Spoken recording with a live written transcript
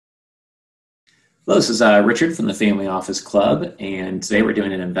Hello, this is Richard from the Family Office Club, and today we're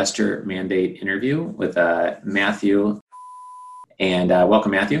doing an investor mandate interview with Matthew. And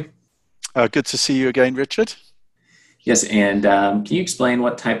welcome, Matthew. Good to see you again, Richard. Yes, and can you explain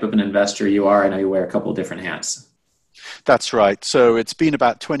what type of an investor you are? I know you wear a couple of different hats. That's right. So it's been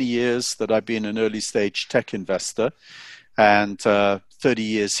about 20 years that I've been an early stage tech investor and 30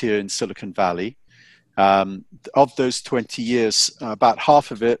 years here in Silicon Valley. Of those 20 years, about half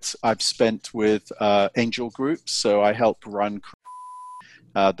of it I've spent with angel groups. So I help run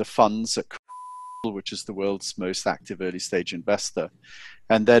the funds at Crystal, which is the world's most active early stage investor.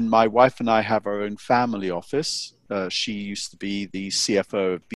 And then my wife and I have our own family office. She used to be the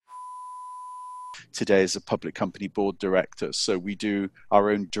CFO of today as a public company board director. So we do our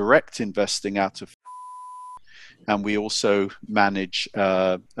own direct investing out of, and we also manage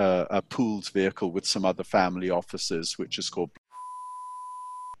a pooled vehicle with some other family offices, which is called.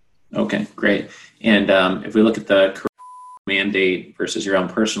 Okay, great. And if we look at the mandate versus your own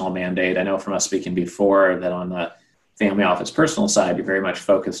personal mandate, I know from us speaking before that on the family office personal side, you're very much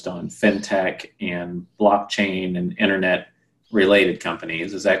focused on fintech and blockchain and internet related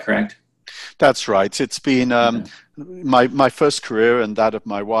companies. Is that correct? That's right. It's been Okay. my first career and that of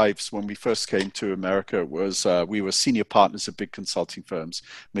my wife's when we first came to America was we were senior partners of big consulting firms,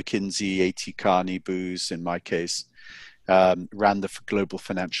 McKinsey, A.T. Kearney, Booz in my case, ran the Global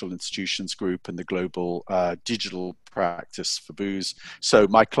Financial Institutions Group and the global digital practice for Booz. So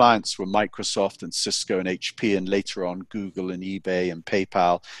my clients were Microsoft and Cisco and HP and later on Google and eBay and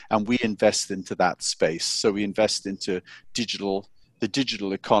PayPal, and we invest into that space. So we invest into the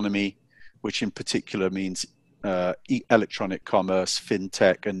digital economy, which in particular means electronic commerce,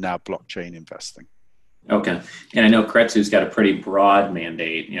 fintech, and now blockchain investing. Okay. And I know Kretsu's got a pretty broad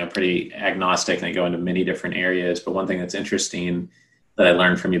mandate, pretty agnostic, and they go into many different areas. But one thing that's interesting that I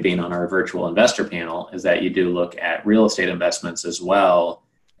learned from you being on our virtual investor panel is that you do look at real estate investments as well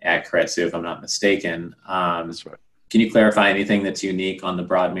at Kretsu, if I'm not mistaken. That's right. Can you clarify anything that's unique on the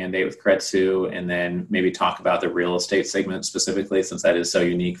broad mandate with Kretsu, and then maybe talk about the real estate segment specifically, since that is so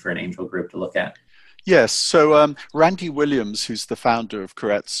unique for an angel group to look at? Yes, so Randy Williams, who's the founder of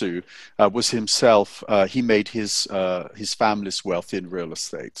Keiretsu, was himself, he made his family's wealth in real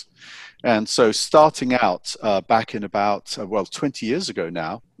estate. And so starting out back in about, 20 years ago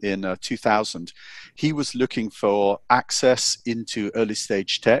now, in 2000, he was looking for access into early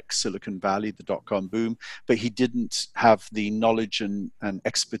stage tech, Silicon Valley, the dot-com boom, but he didn't have the knowledge and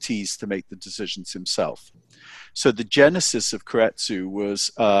expertise to make the decisions himself. So the genesis of Keiretsu was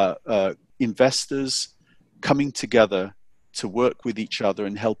investors coming together to work with each other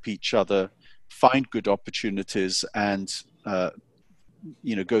and help each other find good opportunities and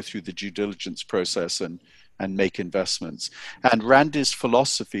go through the due diligence process and make investments. And Randy's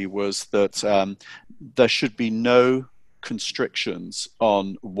philosophy was that there should be no constrictions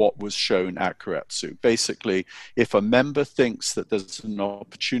on what was shown at Keiretsu. Basically, if a member thinks that there's an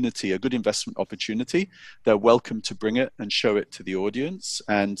opportunity, a good investment opportunity, they're welcome to bring it and show it to the audience.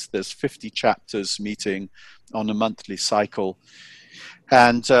 And there's 50 chapters meeting on a monthly cycle.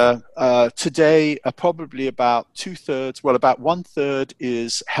 And today, probably about two-thirds, about one-third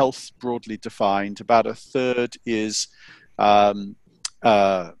is health broadly defined, about a third is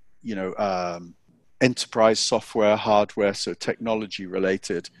enterprise software, hardware, so technology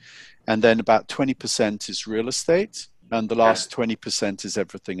related. And then about 20% is real estate, and the last 20% is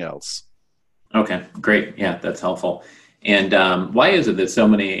everything else. Okay, great. Yeah, that's helpful. And why is it that so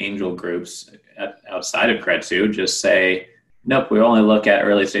many angel groups outside of Kretsu just say, nope, we only look at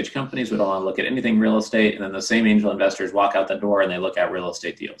early stage companies, we don't want to look at anything real estate, and then the same angel investors walk out the door and they look at real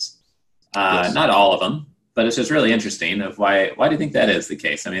estate deals? Yes. Not all of them, but it's just really interesting of why do you think that is the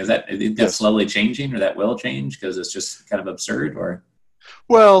case? I mean, do you think that's Yes. slowly changing, or that will change because it's just kind of absurd? Or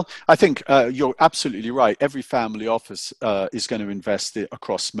Well, I think you're absolutely right. Every family office is going to invest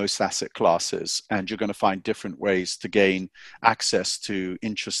across most asset classes, and you're going to find different ways to gain access to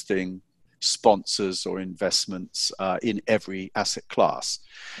interesting sponsors or investments in every asset class.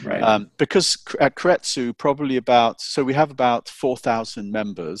 right. Because at Keiretsu, we have about 4,000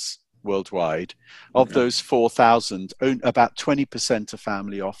 members worldwide. Of Okay. those 4,000, about 20% are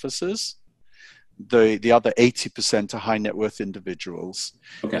family offices. The other 80% are high net worth individuals,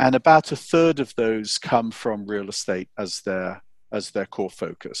 Okay. and about a third of those come from real estate as their core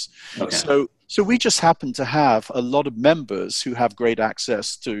focus. Okay. So we just happen to have a lot of members who have great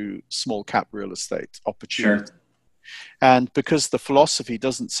access to small cap real estate Sure. opportunity. And because the philosophy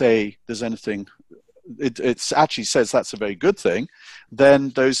doesn't say there's anything, it actually says that's a very good thing, then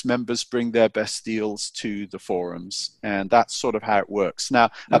those members bring their best deals to the forums. And that's sort of how it works. Now,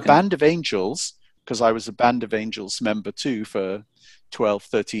 a Okay. band of angels because I was a Band of Angels member too for 12,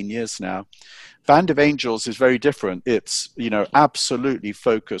 13 years now. Band of Angels is very different. It's, absolutely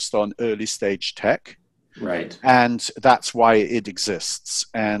focused on early stage tech. Right. And that's why it exists.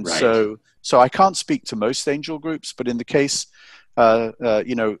 And Right. so I can't speak to most angel groups, but in the case,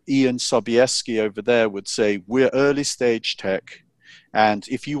 Ian Sobieski over there would say, we're early stage tech. And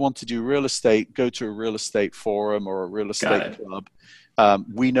if you want to do real estate, go to a real estate forum or a real estate club.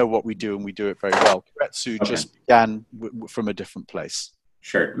 We know what we do, and we do it very well. Keiretsu just began from a different place.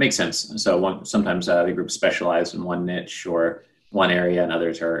 Sure, makes sense. So sometimes the groups specialize in one niche or one area, and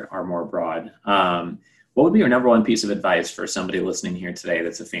others are more broad. What would be your number one piece of advice for somebody listening here today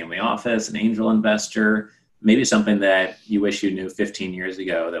that's a family office, an angel investor, maybe something that you wish you knew 15 years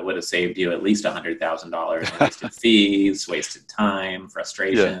ago that would have saved you at least $100,000 in wasted fees, wasted time,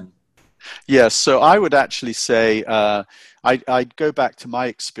 frustration? Yes, so I would actually say I'd go back to my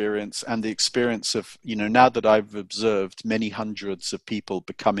experience and the experience of, now that I've observed many hundreds of people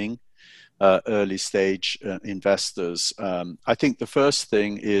becoming early stage investors. I think the first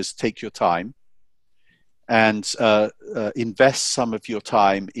thing is take your time and invest some of your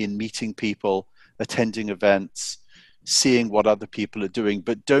time in meeting people, attending events, seeing what other people are doing,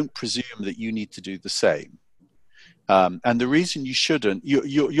 but don't presume that you need to do the same. And the reason you shouldn't,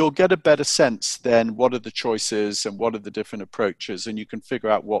 you'll get a better sense then what are the choices and what are the different approaches, and you can figure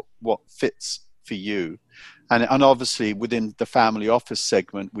out what fits for you. And obviously within the family office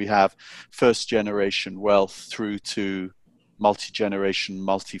segment, we have first generation wealth through to multi-generation,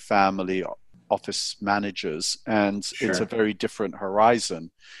 multi-family office managers, and it's a very different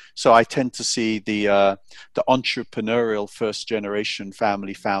horizon. So I tend to see the entrepreneurial first generation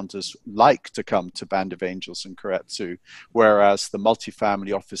family founders like to come to Band of Angels and Keiretsu, whereas the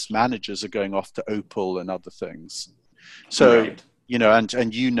multifamily office managers are going off to Opal and other things. So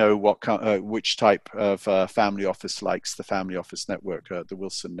what which type of family office likes the family office network, the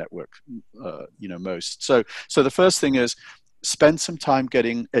Wilson network, most. So the first thing is, spend some time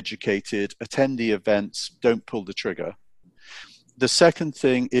getting educated, attend the events, don't pull the trigger. The second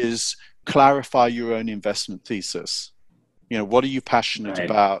thing is clarify your own investment thesis. What are you passionate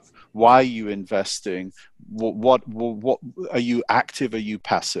about? Why are you investing? What are you active? Are you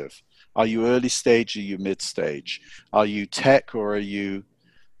passive? Are you early stage? Are you mid stage? Are you tech, or are you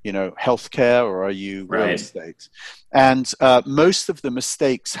healthcare, or are you real estate? And most of the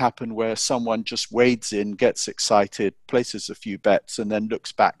mistakes happen where someone just wades in, gets excited, places a few bets, and then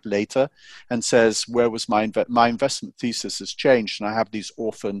looks back later and says, where was my investment thesis has changed, and I have these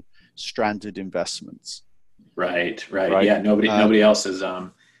orphan stranded investments. Right. Yeah, nobody else has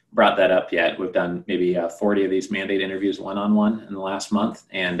brought that up yet. We've done maybe 40 of these mandate interviews one-on-one in the last month,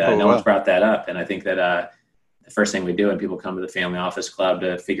 and no one's brought that up. And I think that the first thing we do when people come to the family office club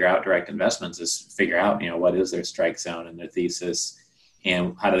to figure out direct investments is figure out, what is their strike zone and their thesis,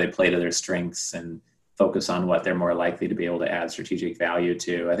 and how do they play to their strengths, and focus on what they're more likely to be able to add strategic value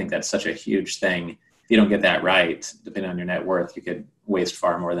to. I think that's such a huge thing. If you don't get that right, depending on your net worth, you could waste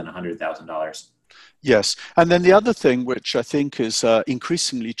far more than $100,000. Yes. And then the other thing, which I think is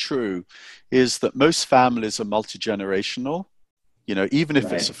increasingly true, is that most families are multi-generational. Even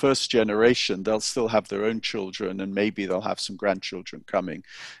if it's a first generation, they'll still have their own children, and maybe they'll have some grandchildren coming.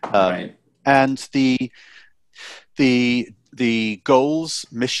 And the goals,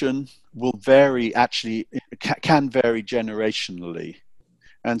 mission will vary, actually can vary generationally.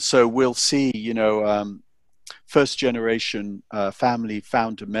 And so we'll see, first generation family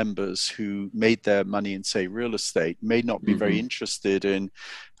founder members who made their money in, say, real estate may not be very interested in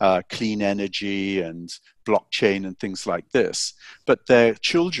clean energy and blockchain and things like this, but their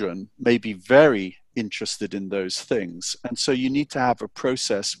children may be very interested in those things. And so you need to have a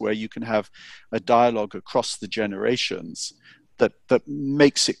process where you can have a dialogue across the generations that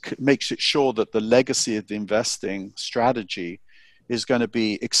makes it sure that the legacy of the investing strategy is going to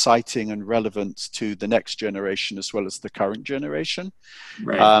be exciting and relevant to the next generation as well as the current generation.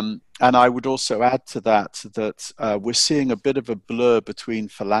 And I would also add to that we're seeing a bit of a blur between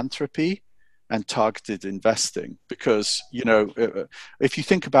philanthropy and targeted investing, because, if you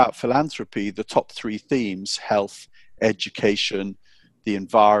think about philanthropy, the top three themes: health, education, the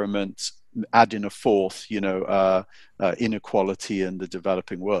environment, add in a fourth, inequality in the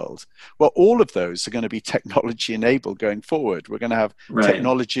developing world. Well, all of those are going to be technology enabled going forward. We're going to have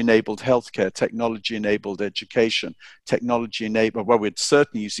technology enabled healthcare, technology enabled education, technology enabled, well, we're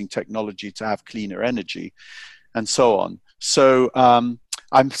certainly using technology to have cleaner energy, and so on. So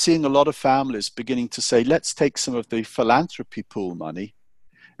I'm seeing a lot of families beginning to say, let's take some of the philanthropy pool money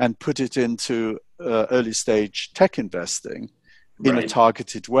and put it into early stage tech investing, in a Right.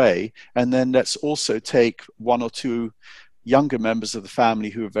 targeted way. And then let's also take one or two younger members of the family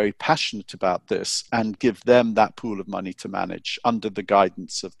who are very passionate about this and give them that pool of money to manage under the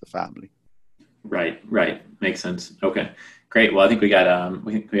guidance of the family. Right, right. Makes sense. Okay, great. Well, I think we got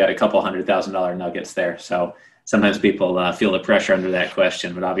a couple $100,000 nuggets there. So sometimes people feel the pressure under that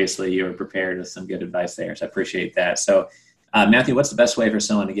question, but obviously you were prepared with some good advice there. So I appreciate that. So, Matthew, what's the best way for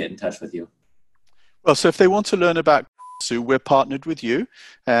someone to get in touch with you? Well, so if they want to learn about Sue, we're partnered with you,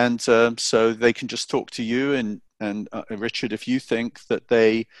 and so they can just talk to you. And Richard, if you think that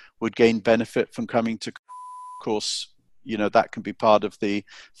they would gain benefit from coming to course, that can be part of the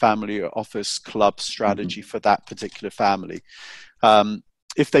family office club Mm-hmm. strategy for that particular family.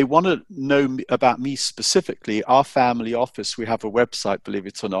 If they want to know about me specifically, our family office, we have a website, believe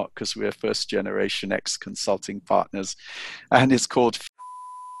it or not, because we're first generation ex consulting partners, and it's called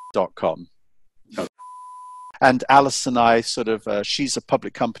 .com. Okay. And Alice and I she's a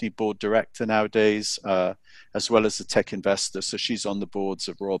public company board director nowadaes, as well as a tech investor. So she's on the boards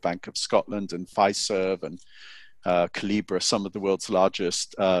of Royal Bank of Scotland and Fiserv and Calibra, some of the world's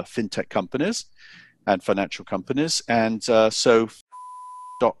largest fintech companies and financial companies. And so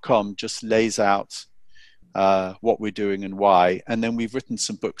 .com just lays out what we're doing and why. And then we've written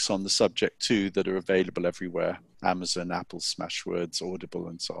some books on the subject too that are available everywhere: Amazon, Apple, Smashwords, Audible,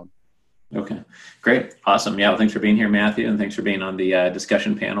 and so on. Okay, great. Awesome. Yeah, well, thanks for being here, Matthew, and thanks for being on the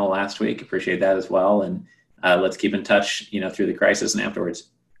discussion panel last week. Appreciate that as well. And let's keep in touch, through the crisis and afterwards.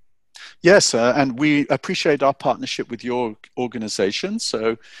 Yes, and we appreciate our partnership with your organization.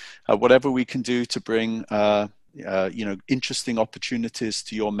 So whatever we can do to bring, interesting opportunities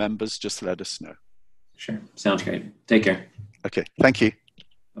to your members, just let us know. Sure. Sounds great. Take care. Okay, thank you.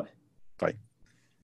 Bye. Bye.